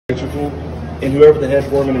And whoever the head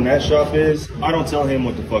foreman in that shop is, I don't tell him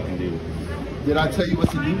what to fucking do. Did I tell you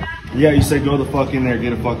what to do? Yeah, you said go the fuck in there,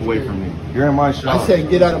 get the fuck away from me. You're in my shop. I said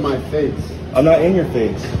get out of my face. I'm not in your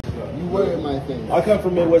face. You were in my face. I come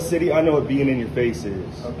from Midwest City. I know what being in your face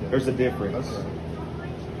is. Okay. There's a difference. Okay.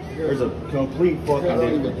 There's a complete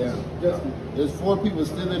fucking difference. There's 4 people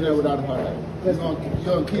still in there without a hard hat. You're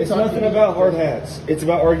gonna keep It's talking nothing about hard hats. It's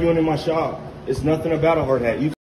about arguing in my shop. It's nothing about a hard hat. You